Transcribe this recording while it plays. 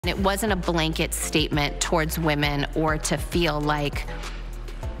It wasn't a blanket statement towards women or to feel like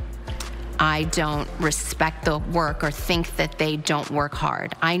I don't respect the work or think that they don't work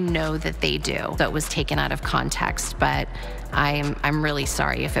hard. I know that they do. So it was taken out of context, but I'm really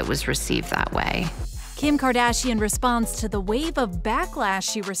sorry if it was received that way. Kim Kardashian responds to the wave of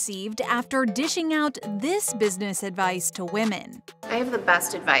backlash she received after dishing out this business advice to women. I have the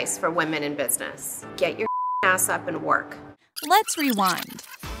best advice for women in business. Get your ass up and work. Let's rewind.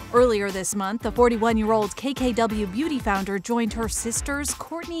 Earlier this month, the 41-year-old KKW beauty founder joined her sisters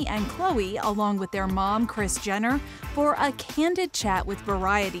Kourtney and Khloe, along with their mom Kris Jenner, for a candid chat with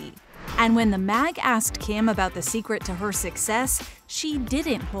Variety. And when the mag asked Kim about the secret to her success, she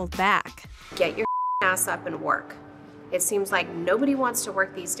didn't hold back. Get your ass up and work. It seems like nobody wants to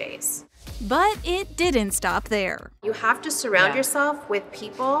work these days. But it didn't stop there. You have to surround yourself with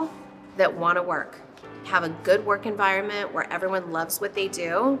people that want to work. Have a good work environment where everyone loves what they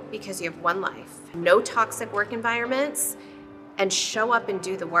do because you have one life. No toxic work environments, and show up and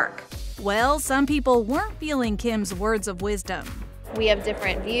do the work. Well, some people weren't feeling Kim's words of wisdom. We have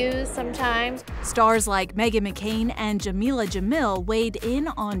different views sometimes. Stars like Meghan McCain and Jamila Jamil weighed in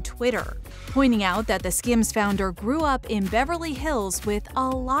on Twitter, pointing out that the Skims founder grew up in Beverly Hills with a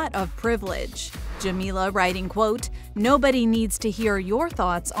lot of privilege. Jamila writing, quote, "Nobody needs to hear your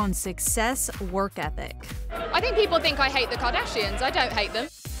thoughts on success work ethic." I think people think I hate the Kardashians. I don't hate them.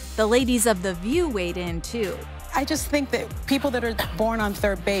 The ladies of The View weighed in too. I just think that people that are born on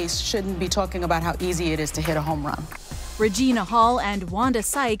third base shouldn't be talking about how easy it is to hit a home run. Regina Hall and Wanda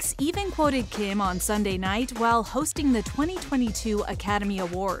Sykes even quoted Kim on Sunday night while hosting the 2022 Academy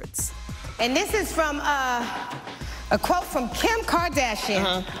Awards. And this is from a quote from Kim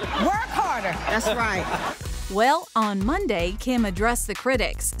Kardashian. Work harder. That's right. Well, on Monday, Kim addressed the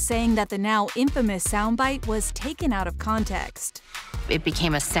critics, saying that the now infamous soundbite was taken out of context. It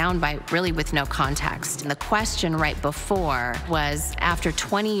became a soundbite really with no context. And the question right before was, after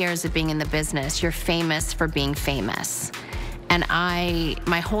 20 years of being in the business, you're famous for being famous. And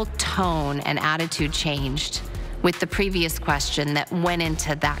my whole tone and attitude changed with the previous question that went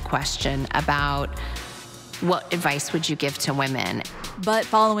into that question about what advice would you give to women? But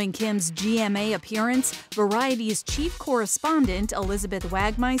following Kim's GMA appearance, Variety's chief correspondent, Elizabeth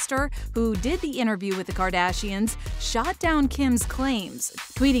Wagmeister, who did the interview with the Kardashians, shot down Kim's claims,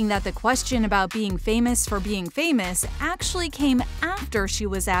 tweeting that the question about being famous for being famous actually came after she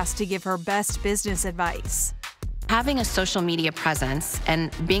was asked to give her best business advice. Having a social media presence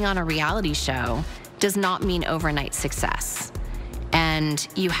and being on a reality show does not mean overnight success. And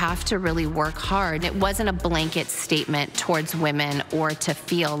you have to really work hard. It wasn't a blanket statement towards women or to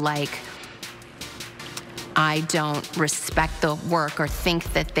feel like I don't respect the work or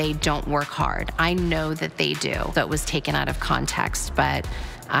think that they don't work hard. I know that they do. So it was taken out of context, but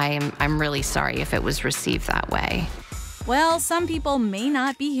I'm really sorry if it was received that way. Well, some people may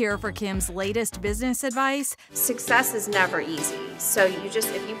not be here for Kim's latest business advice. Success is never easy. So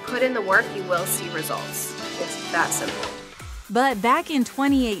if you put in the work, you will see results. It's that simple. But back in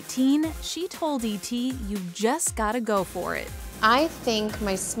 2018, she told ET, "You just gotta go for it." I think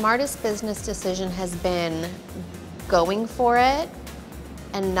my smartest business decision has been going for it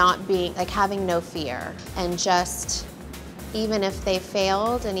and not being, like, having no fear. And just, even if they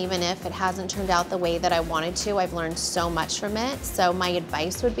failed and even if it hasn't turned out the way that I wanted to, I've learned so much from it. So my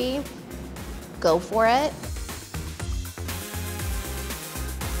advice would be, go for it.